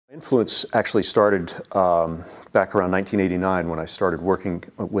Influence actually started back around 1989 when I started working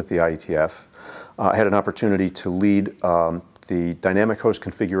with the IETF. I had an opportunity to lead the Dynamic Host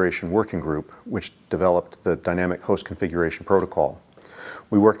Configuration Working Group, which developed the Dynamic Host Configuration Protocol.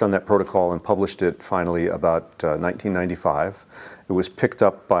 We worked on that protocol and published it finally about 1995. It was picked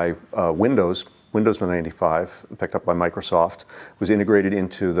up by Windows 95, picked up by Microsoft, was integrated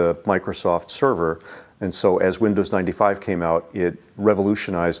into the Microsoft server. And so as Windows 95 came out, it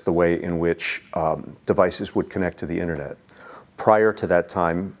revolutionized the way in which devices would connect to the internet. Prior to that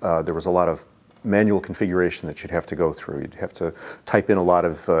time, there was a lot of manual configuration that you'd have to go through. You'd have to type in a lot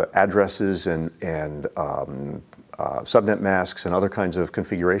of addresses and subnet masks and other kinds of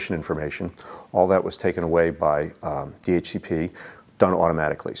configuration information. All that was taken away by DHCP, done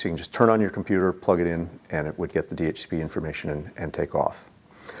automatically. So you can just turn on your computer, plug it in, and it would get the DHCP information and take off.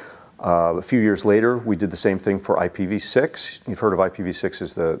 A few years later, we did the same thing for IPv6. You've heard of IPv6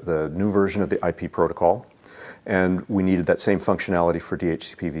 as the new version of the IP protocol. And we needed that same functionality for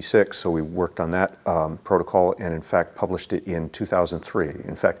DHCPv6, so we worked on that protocol and in fact published it in 2003.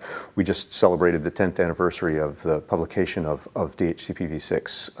 In fact, we just celebrated the 10th anniversary of the publication of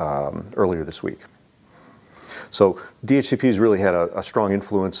DHCPv6 earlier this week. So DHCP has really had a strong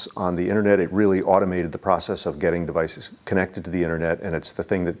influence on the internet. It really automated the process of getting devices connected to the internet, and it's the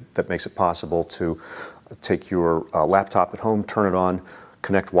thing that makes it possible to take your laptop at home, turn it on,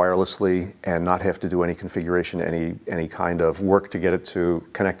 connect wirelessly, and not have to do any configuration, any kind of work to get it to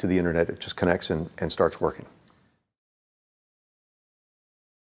connect to the internet. It just connects and starts working.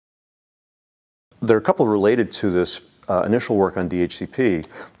 There are a couple related to this initial work on DHCP.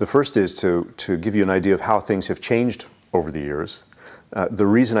 The first is to give you an idea of how things have changed over the years. The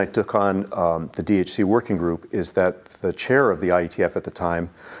reason I took on the DHC working group is that the chair of the IETF at the time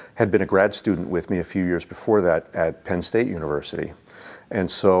had been a grad student with me a few years before that at Penn State University. And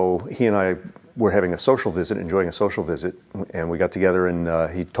so he and I were having a social visit, enjoying a social visit, and we got together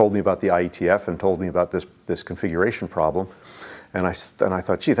and he told me about the IETF and told me about this configuration problem. And I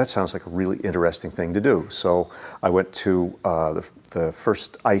thought, gee, that sounds like a really interesting thing to do. So I went to the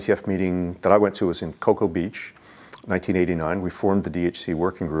first IETF meeting that I went to was in Cocoa Beach, 1989. We formed the DHC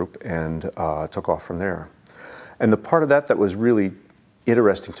working group and took off from there. And the part of that was really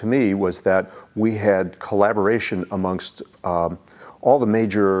interesting to me was that we had collaboration amongst all the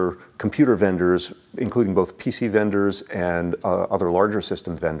major computer vendors, including both PC vendors and other larger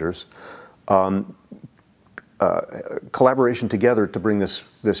system vendors, collaboration together to bring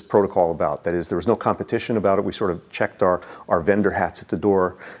this protocol about. That is, there was no competition about it. We sort of checked our vendor hats at the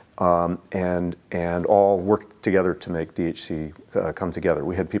door and all worked together to make DHC come together.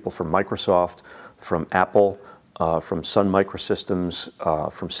 We had people from Microsoft, from Apple, from Sun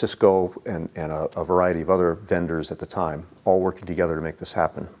Microsystems, from Cisco, and a variety of other vendors at the time, all working together to make this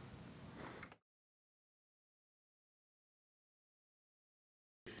happen.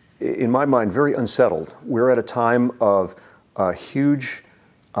 In my mind, very unsettled. We're at a time of huge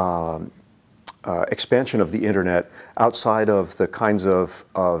expansion of the internet outside of the kinds of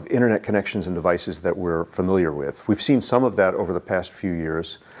internet connections and devices that we're familiar with. We've seen some of that over the past few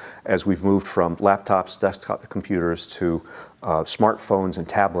years as we've moved from laptops, desktop computers to smartphones and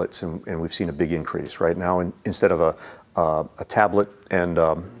tablets, and we've seen a big increase. Right now, instead of a tablet and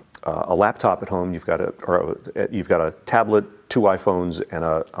a laptop at home, you've got a tablet, 2 iPhones, and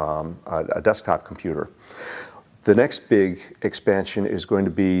a desktop computer. The next big expansion is going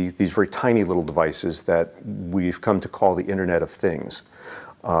to be these very tiny little devices that we've come to call the Internet of Things.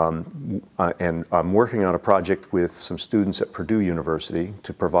 And I'm working on a project with some students at Purdue University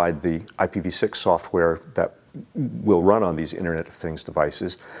to provide the IPv6 software that will run on these Internet of Things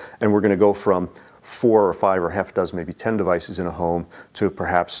devices. And we're going to go from 4 or 5 or half a dozen, maybe 10 devices in a home to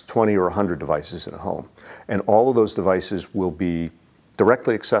perhaps 20 or 100 devices in a home. And all of those devices will be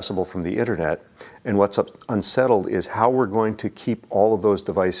directly accessible from the internet. And what's unsettled is how we're going to keep all of those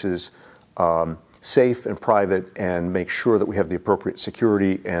devices safe and private and make sure that we have the appropriate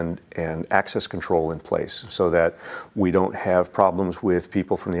security and access control in place so that we don't have problems with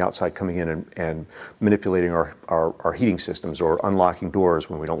people from the outside coming in and manipulating our heating systems or unlocking doors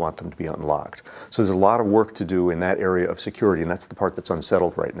when we don't want them to be unlocked. So there's a lot of work to do in that area of security, and that's the part that's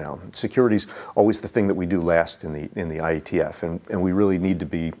unsettled right now. Security is always the thing that we do last in the IETF, and we really need to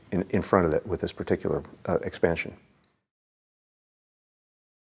be in front of it with this particular expansion.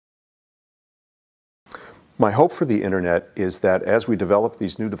 My hope for the internet is that as we develop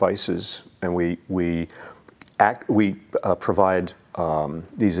these new devices and we provide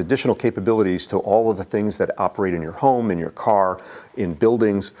these additional capabilities to all of the things that operate in your home, in your car, in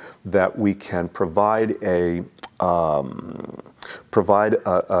buildings, that we can provide provide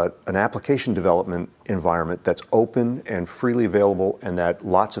an application development environment that's open and freely available and that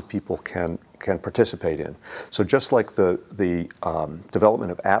lots of people can participate in. So just like the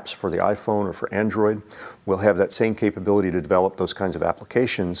development of apps for the iPhone or for Android, we'll have that same capability to develop those kinds of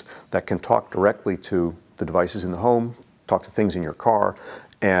applications that can talk directly to the devices in the home, talk to things in your car,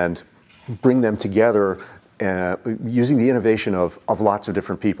 and bring them together using the innovation of lots of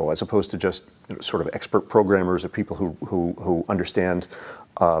different people, as opposed to just sort of expert programmers or people who understand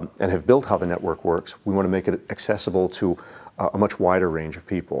and have built how the network works. We want to make it accessible to a much wider range of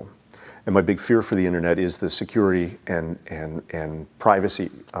people. And my big fear for the internet is the security and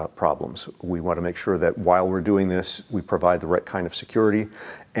privacy problems. We want to make sure that while we're doing this, we provide the right kind of security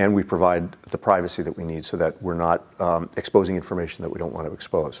and we provide the privacy that we need so that we're not exposing information that we don't want to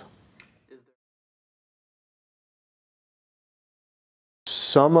expose.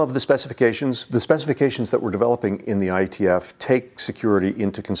 Some of the specifications that we're developing in the IETF take security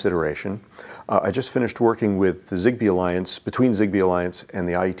into consideration. I just finished working with the Zigbee Alliance, between Zigbee Alliance and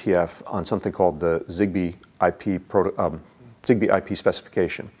the IETF, on something called the Zigbee IP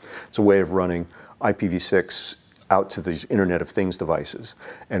specification. It's a way of running IPv6 out to these Internet of Things devices.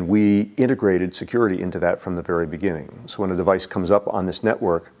 And we integrated security into that from the very beginning. So when a device comes up on this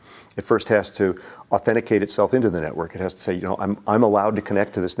network, it first has to authenticate itself into the network. It has to say, you know, I'm allowed to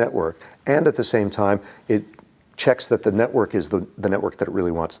connect to this network. And at the same time, it checks that the network is the network that it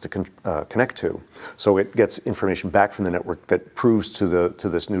really wants to connect to. So it gets information back from the network that proves to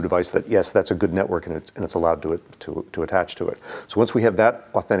this new device that, yes, that's a good network and it's allowed to attach to it. So once we have that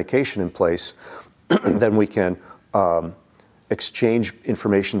authentication in place, then we can exchange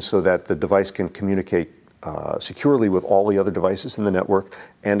information so that the device can communicate securely with all the other devices in the network,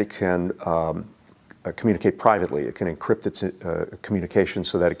 and it can communicate privately. It can encrypt its communication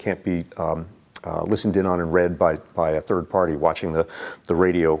so that it can't be listened in on and read by a third party watching the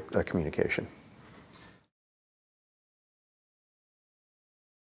radio communication.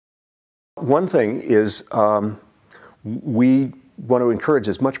 One thing is we want to encourage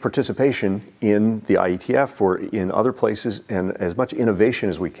as much participation in the IETF or in other places and as much innovation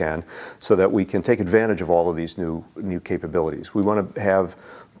as we can so that we can take advantage of all of these new capabilities. We want to have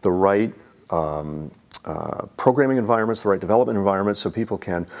the right programming environments, the right development environments so people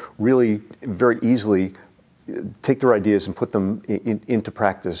can really very easily take their ideas and put them into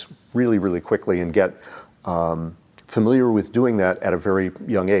practice really, really quickly and get familiar with doing that at a very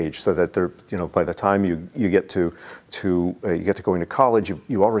young age, so that they're, you know, by the time you get to going to college,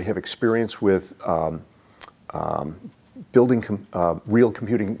 you already have experience with building real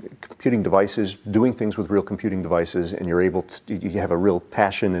computing devices, doing things with real computing devices, and you have a real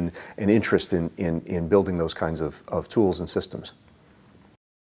passion and interest in building those kinds of tools and systems.